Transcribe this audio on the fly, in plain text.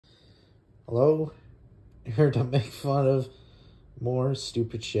Hello? Here to make fun of more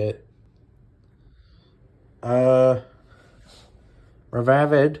stupid shit. Revavid.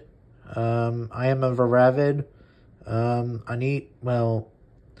 I am a Revavid.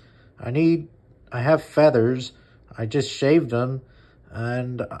 I have feathers. I just shaved them,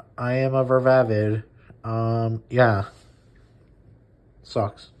 and I am a Revavid. Yeah.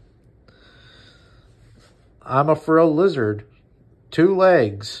 Sucks. I'm a frill lizard. 2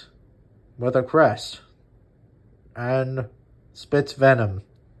 legs with a crest. And spits venom.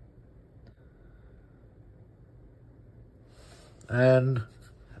 And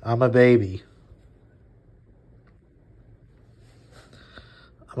I'm a baby.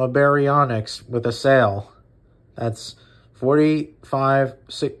 I'm a baryonyx with a sail. That's 45,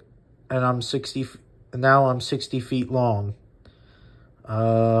 and I'm 60, now I'm 60 feet long.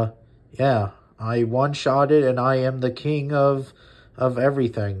 Yeah, I one-shotted and I am the king of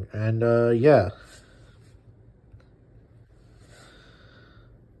everything. And, yeah.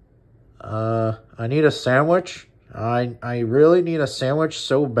 I need a sandwich. I really need a sandwich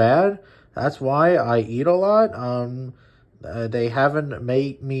so bad. That's why I eat a lot. They haven't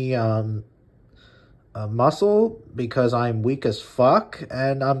made me, a muscle because I'm weak as fuck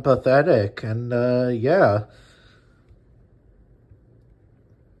and I'm pathetic. And, yeah.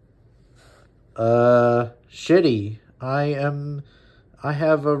 Shitty. I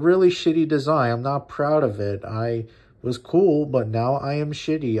have a really shitty design. I'm not proud of it. I was cool, but now I am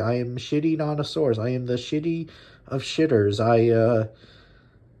shitty. I am shitty Nonosaurus. I am the shitty of shitters.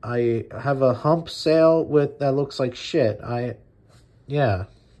 I have a hump sail that looks like shit. Yeah.